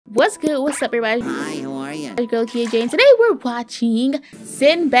What's good? What's up, everybody? Hi, how are you? Your girl Lakia J, and today we're watching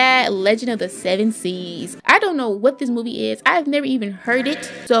Sinbad, Legend of the Seven Seas. I don't know what this movie is. I've never even heard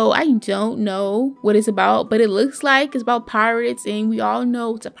it, so I don't know what it's about, but it looks like it's about pirates, and we all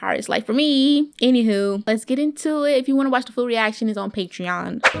know it's a pirate's life for me. Anywho, let's get into it. If you want to watch the full reaction, it's on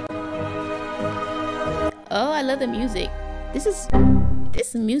Patreon. Oh, I love the music.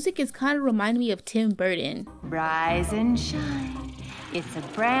 This music is kind of reminding me of Tim Burton. Rise and shine. It's a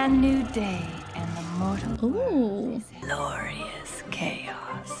brand new day, and the mortal world is glorious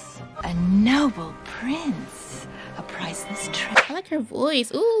chaos. A noble prince, a priceless treasure. I like her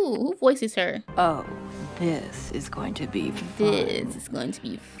voice. Ooh, who voices her? Oh, this is going to be fun. This is going to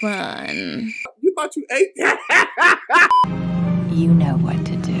be fun. You thought you ate that? You know what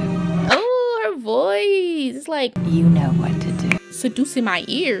to do. Oh, her voice. It's like, You know what to do. seducing my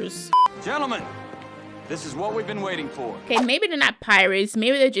ears. Gentlemen, this is what we've been waiting for. Okay, maybe they're not pirates.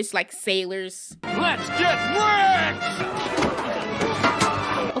 Maybe they're just like sailors. Let's get wrecked!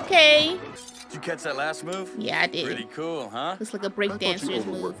 Okay. Did you catch that last move? Yeah, I did. Pretty cool, huh? Looks like a breakdancer's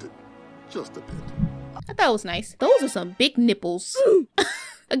move. Just a bit. I thought it was nice. Those are some big nipples.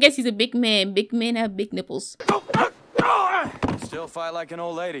 I guess he's a big man. Big men have big nipples. Still fight like an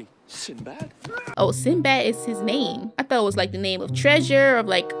old lady. Sinbad? Oh, Sinbad is his name. I thought it was like the name of treasure or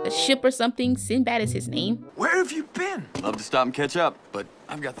like a ship or something. Sinbad is his name. Where have you been? Love to stop and catch up, but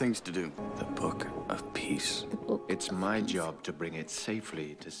I've got things to do. The Book of Peace. It's my job to bring it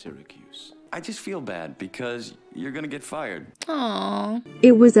safely to Syracuse. I just feel bad because you're gonna get fired. Aww.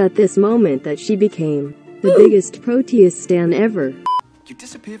 It was at this moment that she became the biggest Proteus stan ever. You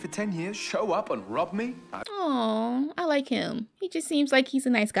disappear for 10 years, show up and rob me? Aww. I like him. He just seems like he's a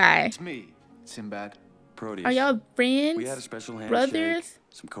nice guy. It's me, Sinbad. Proteus. Are y'all friends? We had a special handshake, brothers?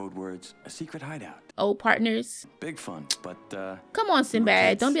 some code words, a secret hideout. Old partners? Big fun, but Come on,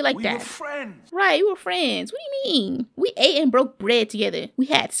 Sinbad. Don't be like We that. were friends. Right, we were friends. What do you mean? We ate and broke bread together. We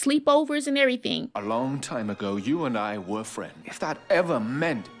had sleepovers and everything. A long time ago, you and I were friends. If that ever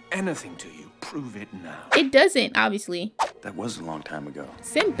meant anything to you, prove it now. It doesn't, obviously. that was a long time ago.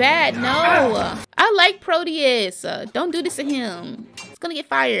 Sinbad, no. I like Proteus. Don't do this to him. He's gonna get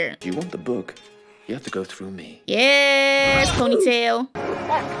fired. If you want the book, you have to go through me. Yes, Ponytail.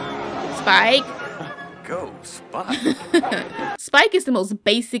 Spike. Go, Spot. Spike is the most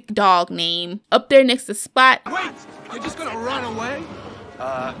basic dog name. Up there next to Spot. Wait! You're just gonna run away?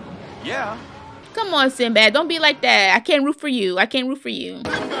 Yeah. Come on, Sinbad. Don't be like that. I can't root for you. I can't root for you.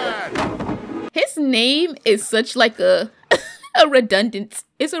 His name is such like a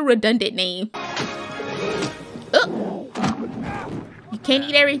it's a redundant name. Oh. You can't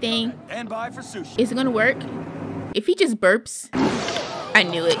eat everything. And bye for sushi. Is it gonna work? If he just burps. I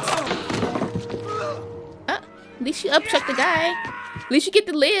knew it. At least you upchuck the guy. At least you get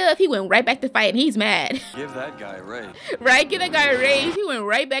to live. He went right back to fighting. He's mad. Give that guy a raise. Right? Give that guy a raise. He went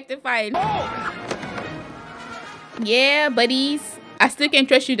right back to fighting. Yeah, buddies. I still can't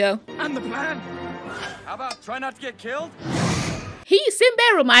trust you though. And the plan? How about try not to get killed?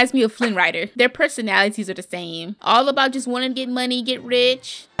 Sinbad reminds me of Flynn Rider. Their personalities are the same. All about just wanting to get money, get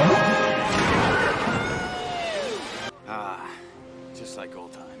rich. Ah, just like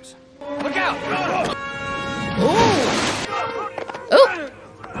old times. Look out!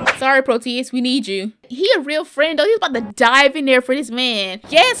 Oh, sorry, Proteus. We need you. He a real friend though. He's about to dive in there for this man.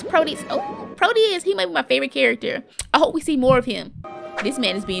 Yes, Proteus. Oh, Proteus. He might be my favorite character. I hope we see more of him. This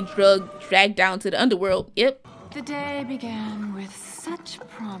man is being dragged down to the underworld. Yep. The day began with such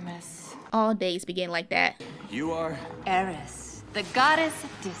promise. All days begin like that. You are? Eris, the goddess of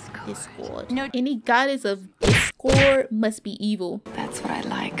discord. Discord. No, Any goddess of discord must be evil. that's what I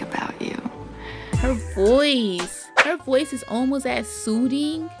like about you. Her voice. Her voice is almost as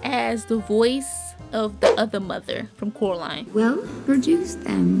soothing as the voice of the other mother from Coraline. Well, produce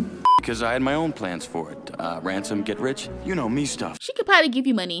them. Because I had my own plans for it. Ransom, get rich. You know me stuff. She could probably give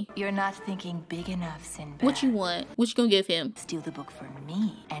you money. You're not thinking big enough, Sinbad. What you want? What you gonna give him? Steal the book from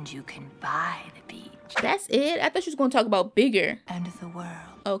me, and you can buy the beach That's it? I thought she was gonna talk about bigger. and the world.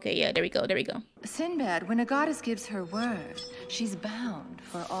 Okay, yeah, there we go, there we go. Sinbad, when a goddess gives her word, she's bound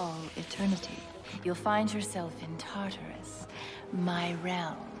for all eternity. You'll find yourself in Tartarus, my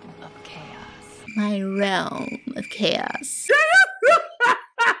realm of chaos. My realm of chaos.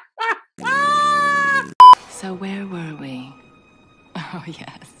 So where were we? Oh,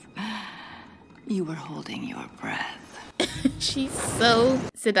 yes. You were holding your breath. She's so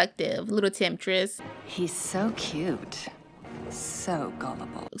seductive, little temptress. He's so cute. So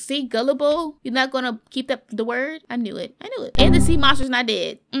gullible. See, gullible? You're not gonna keep up the word? I knew it. I knew it. And the sea monster's not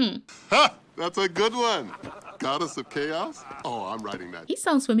dead. Ha! That's a good one. Goddess of chaos? Oh, I'm writing that. He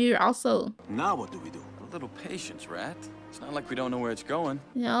sounds familiar also. Now what do we do? A little patience, Rat. It's not like we don't know where it's going.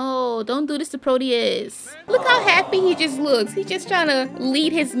 No, don't do this to Proteus. Look how happy he just looks. He's just trying to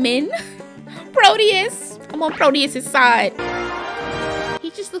lead his men. Proteus, I'm on Proteus's side. He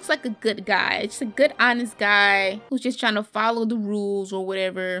just looks like a good guy. Just a good, honest guy who's just trying to follow the rules or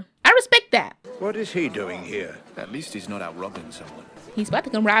whatever. I respect that. What is he doing here? At least he's not out robbing someone. He's about to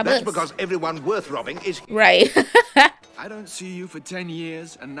come rob That's us. because everyone worth robbing is... Right. I don't see you for 10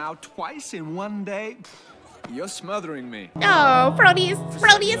 years, and now twice in one day? You're smothering me. Oh, Proteus,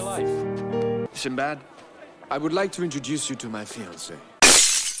 Proteus. Sinbad, I would like to introduce you to my fiancée.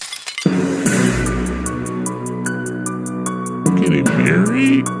 Getting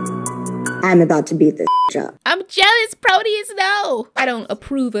married? I'm about to beat this up. I'm jealous, Proteus. No, I don't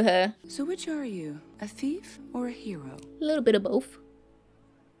approve of her. So which are you? A thief or a hero? A little bit of both.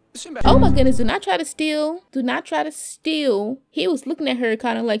 Sinbad. Oh my goodness, do not try to steal. Do not try to steal. He was looking at her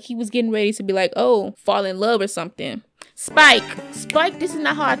kind of like he was getting ready to be like, oh, fall in love or something. Spike, Spike, this is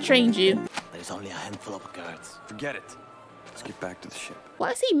not how I trained you. There's only a handful of guards. Forget it. Let's get back to the ship.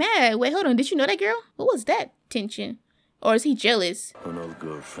 Why is he mad? Wait, hold on. Did you know that girl? What was that tension? Or is he jealous? An old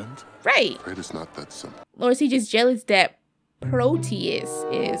girlfriend? Right. Right, it's not that simple. Or is he just jealous that Proteus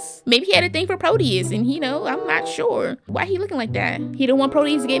is? Maybe he had a thing for Proteus and, you know, I'm not sure. Why he looking like that? He don't want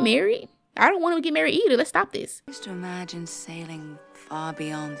Proteus to get married? I don't want him to get married either. Let's stop this. I used to imagine sailing far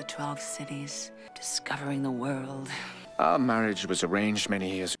beyond the 12 cities, discovering the world. Our marriage was arranged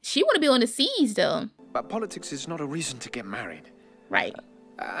many years ago. She want to be on the seas though. But politics is not a reason to get married. Right.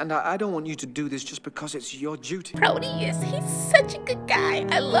 And I don't want you to do this just because it's your duty. Proteus, he's such a good guy.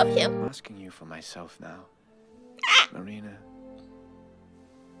 I love him. I'm asking you for myself now. Marina,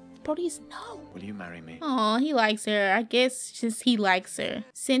 Proteus, no. will you marry me? Oh, he likes her. I guess just he likes her.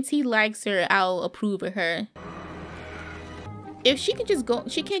 Since he likes her, I'll approve of her. If she can just go,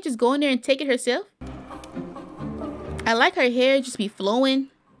 she can't just go in there and take it herself. I like her hair just be flowing.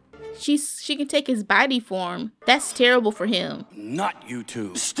 She can take his body form. That's terrible for him. Not you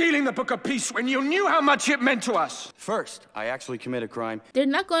two. Stealing the Book of Peace when you knew how much it meant to us. First, I actually commit a crime. They're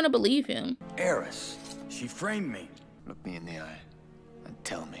not going to believe him. Eris. She framed me. Look me in the eye and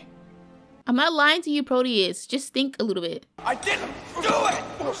tell me. I'm not lying to you, Proteus. Just think a little bit. I didn't do it!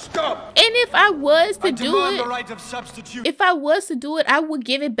 Oh, stop! And if I was to do demand it, the right of substitute. if I was to do it, I would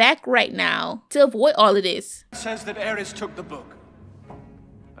give it back right now to avoid all of this. It says that Eris took the book.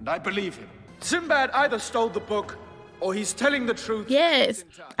 And I believe him. Sinbad either stole the book or he's telling the truth. Yes,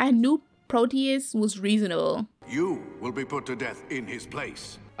 I knew Proteus was reasonable. You will be put to death in his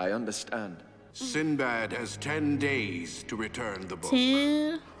place. I understand. Sinbad has 10 days to return the book.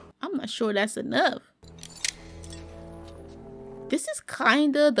 10? I'm not sure that's enough. This is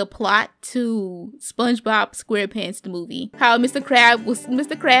kinda the plot to SpongeBob SquarePants the movie. How Mr.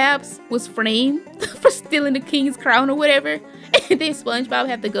 Krabs was framed for stealing the king's crown or whatever. And then SpongeBob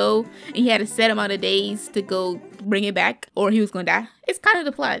had to go and he had a set amount of days to go bring it back or he was gonna die. It's kind of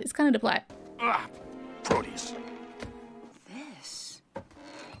the plot. It's kind of the plot. Proteus. This?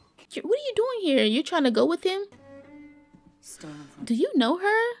 What are you doing here? You're trying to go with him? Stolen from... Do you know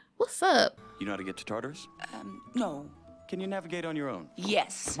her? What's up? You know how to get to Tartarus? no. Can you navigate on your own?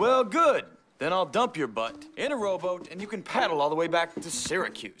 Yes. Well, good. Then I'll dump your butt in a rowboat and you can paddle all the way back to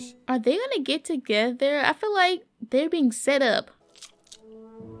Syracuse. Are they gonna get together? I feel like they're being set up.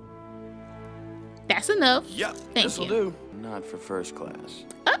 That's enough. Yep, Thank this'll you. do. Not for first class.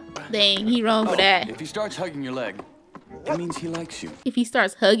 Oh, dang, he wrong for that. If he starts hugging your leg, that means he likes you. If he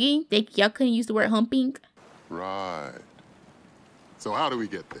starts hugging, y'all couldn't use the word humping. Right. So how do we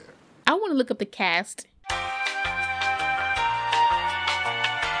get there? I want to look up the cast.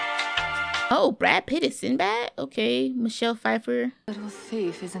 Oh, Brad Pitt is Sinbad? Okay, Michelle Pfeiffer. Little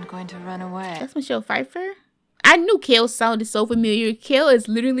thief isn't going to run away. That's Michelle Pfeiffer? I knew Kale sounded so familiar. Kale is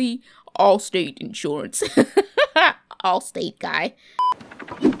literally Allstate Insurance. Allstate guy.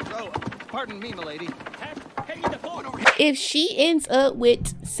 Oh, pardon me, milady. If she ends up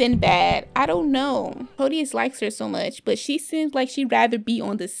with Sinbad, I don't know. Proteus likes her so much, but she seems like she'd rather be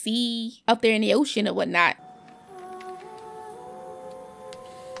on the sea, out there in the ocean or whatnot.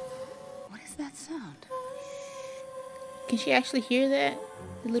 What is that sound? Can she actually hear that?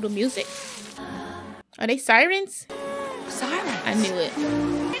 The little music? Are they sirens? Sirens. I knew it.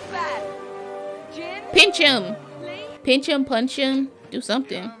 Pinch him. Pinch him, punch him, do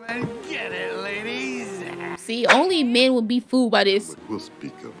something. Get it, ladies. See, only men would be fooled by this. But we'll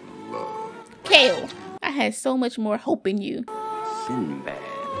speak of love. Kale, I had so much more hope in you. Sinbad.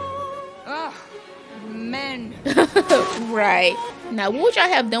 Ah, men. Right. Now, what would y'all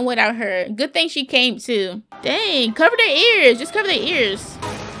have done without her? Good thing she came too. Dang, cover their ears. Just cover their ears.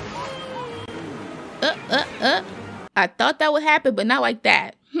 I thought that would happen, but not like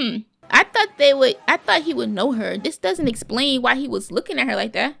that. I thought he would know her. This doesn't explain why he was looking at her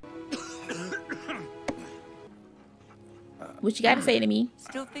like that. What you gotta say to me?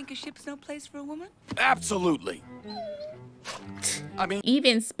 Still think a ship's no place for a woman? Absolutely. I mean,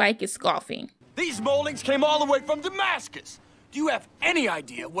 even Spike is scoffing. These moldings came all the way from Damascus. Do you have any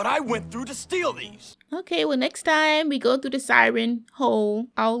idea what I went through to steal these? Okay, well, next time we go through the siren hole,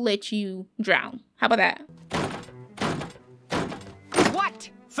 I'll let you drown. How about that?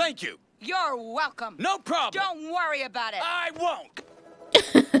 What? Thank you. You're welcome. No problem. Don't worry about it. I won't.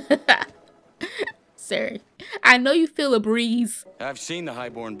 Sir, I know you feel a breeze. I've seen the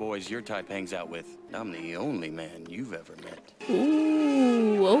highborn boys your type hangs out with. I'm the only man you've ever met.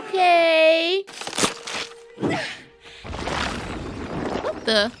 Ooh, okay. What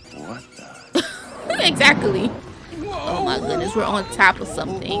the? Exactly. Oh my goodness, we're on top of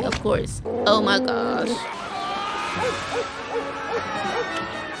something, of course. Oh my gosh.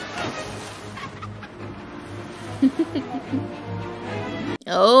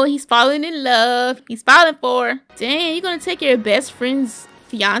 Oh, he's falling in love. He's falling for her. Dang, you gonna take your best friend's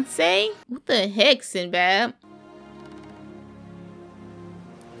fiance? What the heck, Sinbad?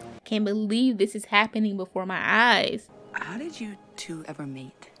 Can't believe this is happening before my eyes. How did you two ever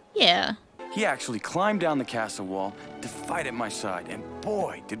meet? Yeah. He actually climbed down the castle wall to fight at my side, and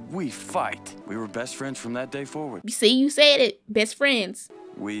boy, did we fight. We were best friends from that day forward. You see, you said it. Best friends.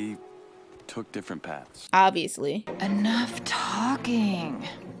 We took different paths. Obviously. Enough talking.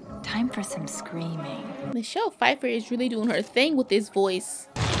 Time for some screaming. Michelle Pfeiffer is really doing her thing with this voice.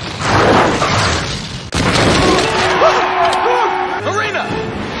 Marina!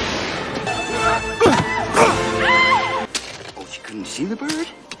 Oh, she couldn't see the bird?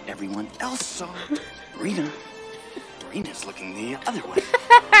 Everyone else saw it. Marina's looking the other way.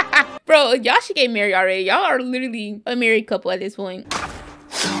 Bro, y'all should get married already. Y'all are literally a married couple at this point.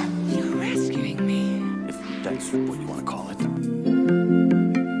 You're rescuing me. If that's what you want to call it.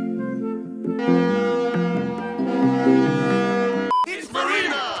 It's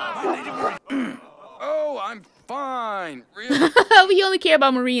Marina! Oh, I'm fine. Really? We only care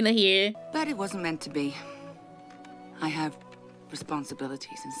about Marina here. But it wasn't meant to be. I have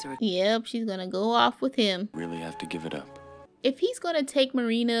responsibilities and so. Yep, she's gonna go off with him. Really have to give it up. If he's gonna take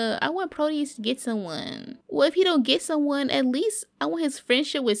Marina, I want Proteus to get someone. Well, if he don't get someone, at least I want his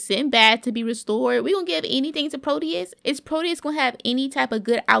friendship with Sinbad to be restored. We gonna give anything to Proteus? Is Proteus gonna have any type of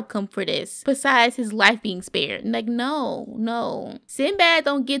good outcome for this besides his life being spared? Like, no. Sinbad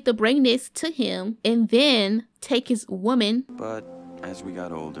don't get the bring this to him and then take his woman. But as we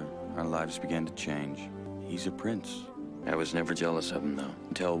got older, our lives began to change. He's a prince. I was never jealous of him, though,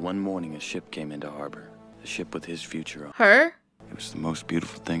 until one morning a ship came into harbor. A ship with his future on. Her? It was the most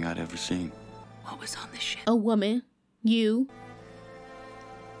beautiful thing I'd ever seen. What was on the ship? A woman. You.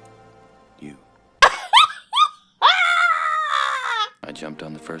 You. I jumped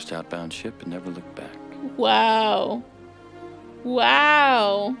on the first outbound ship and never looked back. Wow.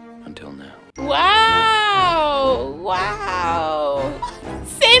 Until now. Wow.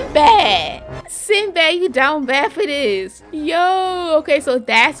 Sinbad, you down bad for this. Yo, okay, so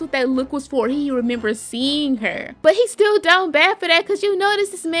that's what that look was for. He remembers seeing her. But he's still down bad for that because you notice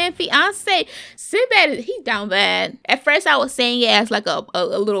this man fiance. Sinbad, he's down bad. At first I was saying it as like a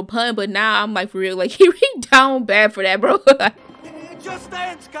little pun, but now I'm like for real, like he down bad for that, bro. It just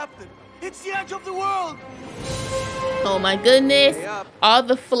stands, Captain. It's the edge of the world. Oh my goodness. All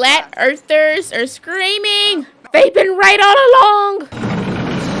the flat earthers are screaming. They've been right all along.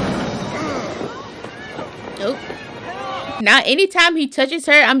 Nope. Now anytime he touches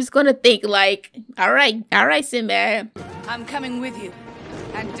her, I'm just gonna think like, all right, Sinbad. I'm coming with you.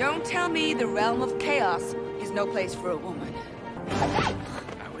 And don't tell me the realm of chaos is no place for a woman. I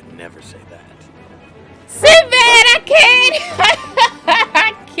would never say that. Sinbad, I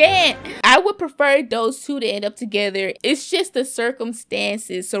can't. I would prefer those two to end up together. It's just the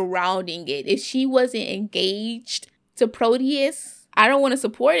circumstances surrounding it. If she wasn't engaged to Proteus, I don't want to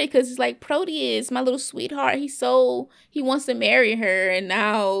support it because it's like, Proteus, my little sweetheart, he wants to marry her, and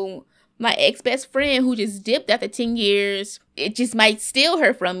now my ex-best friend who just dipped after 10 years, it just might steal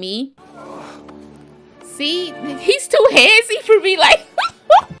her from me. See, he's too handsy for me, like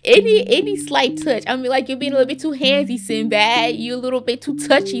any slight touch. I mean, like, you're being a little bit too handsy, Sinbad. You're a little bit too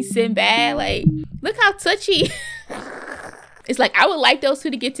touchy, Sinbad. Like, look how touchy. It's like, I would like those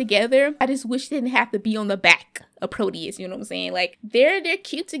two to get together. I just wish it didn't have to be on the back a Proteus, you know what I'm saying? Like, they're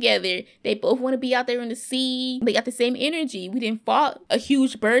cute together. They both want to be out there in the sea. They got the same energy. We didn't fought a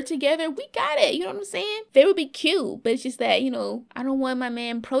huge bird together. We got it, you know what I'm saying? They would be cute, but it's just that, you know, I don't want my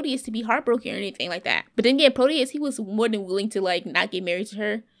man Proteus to be heartbroken or anything like that. But then again, Proteus, he was more than willing to, like, not get married to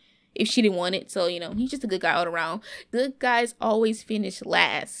her if she didn't want it. So, you know, he's just a good guy all around. Good guys always finish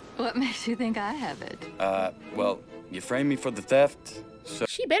last. What makes you think I have it? Well, you framed me for the theft, so...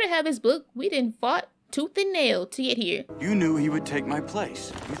 She better have his book. We didn't fought tooth and nail to get here. You knew he would take my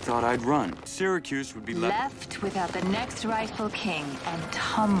place. You thought I'd run. Syracuse would be left without the next rightful king and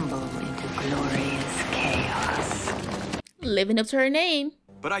tumble into glorious chaos. Living up to her name.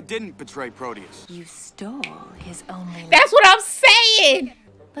 But I didn't betray Proteus. You stole his only... That's what I'm saying!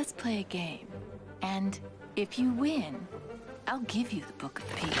 Let's play a game. And if you win, I'll give you the Book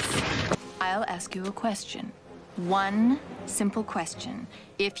of Peace. I'll ask you a question. One simple question.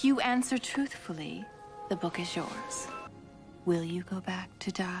 If you answer truthfully, the book is yours. Will you go back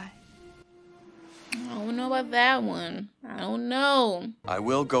to die? I don't know about that one. I don't know. I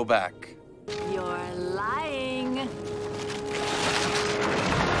will go back. You're lying.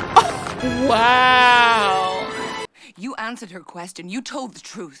 Wow. You answered her question. You told the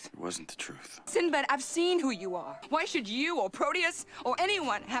truth. It wasn't the truth. Sinbad, I've seen who you are. Why should you or Proteus or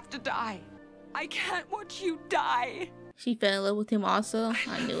anyone have to die? I can't watch you die. She fell in love with him also.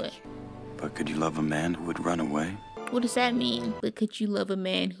 I knew it. But could you love a man who would run away? What does that mean? But could you love a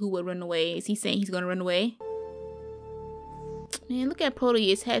man who would run away? Is he saying he's gonna run away? Man, look at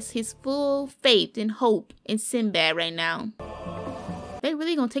Proteus. Has his full faith and hope in Sinbad right now. They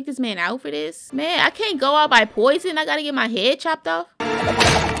really gonna take this man out for this? Man, I can't go out by poison. I gotta get my head chopped off.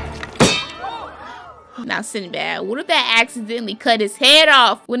 Now, Sinbad, what if that accidentally cut his head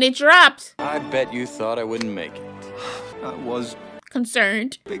off when it dropped? I bet you thought I wouldn't make it. I was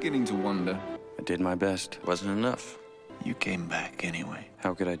concerned. Beginning to wonder. I did my best. Wasn't enough. You came back anyway.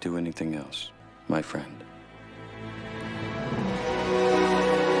 How could I do anything else, my friend?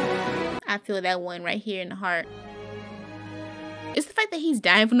 I feel that one right here in the heart. It's the fact that he's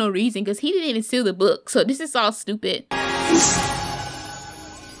dying for no reason because he didn't even steal the book. So this is all stupid.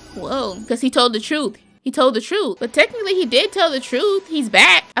 Whoa, because he told the truth. He told the truth. But technically he did tell the truth. He's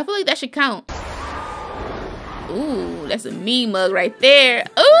back. I feel like that should count. Ooh, that's a mean mug right there.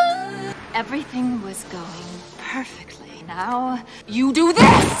 Ooh. Everything was going perfectly. Now you do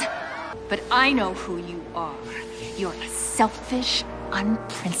this. But I know who you are. You're a selfish,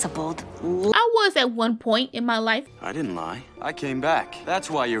 unprincipled liar. I was at one point in my life. I didn't lie. I came back. That's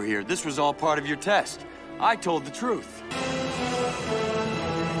why you're here. This was all part of your test. I told the truth.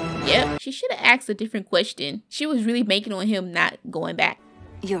 Yep, she should have asked a different question. She was really banking on him not going back.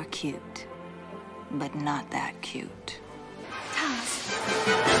 You're cute, but not that cute.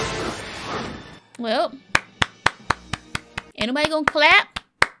 Well, ain't nobody gonna clap.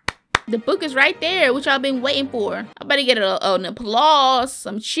 The book is right there, which I've been waiting for. I'm about to get an applause,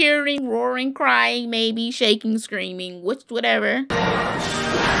 some cheering, roaring, crying, maybe, shaking, screaming, whatever.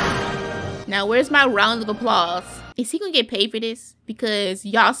 Now, where's my round of applause? Is he gonna get paid for this? Because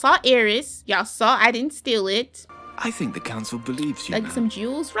y'all saw Eris. Y'all saw I didn't steal it. I think the council believes you. Like some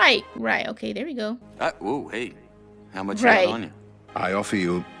jewels? Right. Okay, there we go. Whoa, hey. How much you got on you? I offer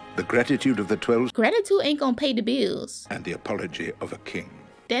you the gratitude of the 12. Gratitude ain't gonna pay the bills. And the apology of a king.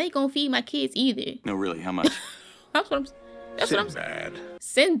 That ain't gonna feed my kids either. No, really, how much? That's what I'm Sinbad.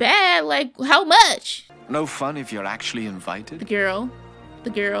 Sinbad, like how much? No fun if you're actually invited. The girl.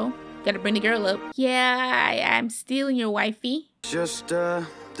 Gotta bring the girl up. Yeah, I'm stealing your wifey. Just,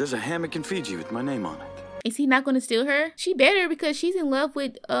 there's a hammock in Fiji with my name on it. Is he not gonna steal her? She better, because she's in love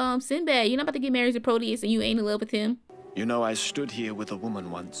with Sinbad. You're not about to get married to Proteus and you ain't in love with him. You know, I stood here with a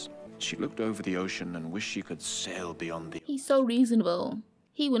woman once. She looked over the ocean and wished she could sail beyond the... He's so reasonable.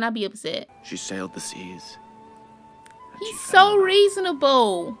 He would not be upset. She sailed the seas. He's so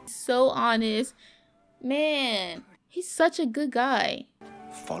reasonable. So honest. Man, he's such a good guy.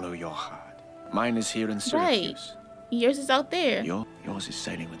 Follow your heart. Mine is here in Syracuse. Right. Yours is out there. Yours is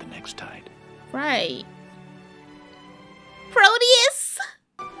sailing with the next tide. Right. Proteus!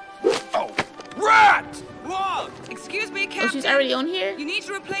 Oh, rat! Whoa! Excuse me, Captain. Oh, she's already on here? You need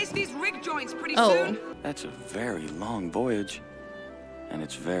to replace these rig joints pretty soon. That's a very long voyage. And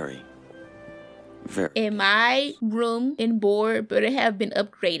it's very... And my room and board better have been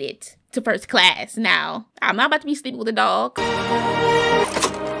upgraded to first class. Now, I'm not about to be sleeping with a dog.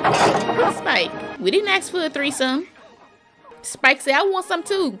 Spike, we didn't ask for a threesome. Spike said, I want some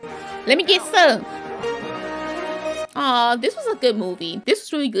too. Let me get some. Aw, this was a good movie. This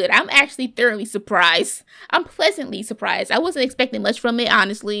was really good. I'm actually thoroughly surprised. I'm pleasantly surprised. I wasn't expecting much from it,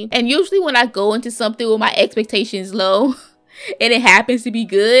 honestly. And usually when I go into something with my expectations low and it happens to be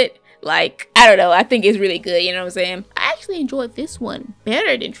good, like, I don't know, I think it's really good, you know what I'm saying? I actually enjoyed this one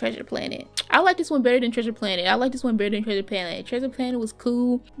better than Treasure Planet. I like this one better than Treasure Planet. I like this one better than Treasure Planet. Treasure Planet was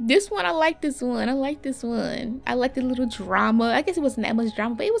cool. This one, I like this one. I like this one. I like the little drama. I guess it wasn't that much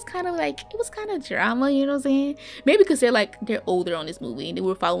drama, but it was kind of like, it was kind of drama, you know what I'm saying? Maybe because they're older on this movie and they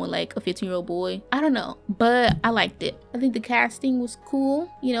were following like a 15-year-old boy. I don't know, but I liked it. I think the casting was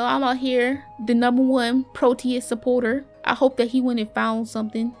cool. You know, I'm out here, the #1 Proteus supporter. I hope that he went and found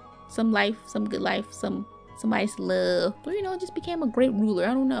something. Some life, some good life, somebody's love, or you know, just became a great ruler.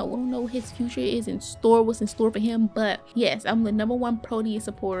 I don't know what his future is in store, what's in store for him, but yes, I'm the #1 Proteus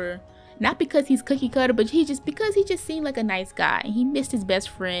supporter. Not because he's cookie cutter, but because he just seemed like a nice guy. He missed his best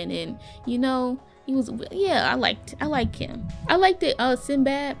friend, and you know, he was, yeah, I like him. I liked it.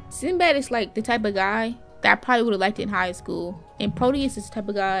 Sinbad is like the type of guy that I probably would have liked in high school, and Proteus is the type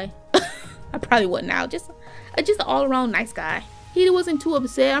of guy I probably wouldn't now. Just an all-around nice guy. He wasn't too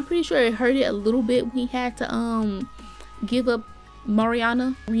upset. I'm pretty sure it hurt it a little bit when he had to give up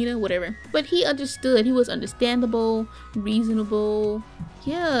Rena, whatever. But he understood. He was understandable, reasonable.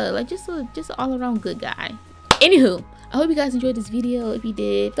 Yeah, like just an all-around good guy. Anywho, I hope you guys enjoyed this video. If you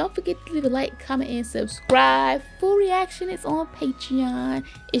did, don't forget to leave a like, comment, and subscribe. Full reaction is on Patreon.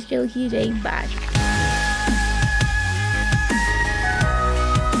 It's your Lakia J. Bye.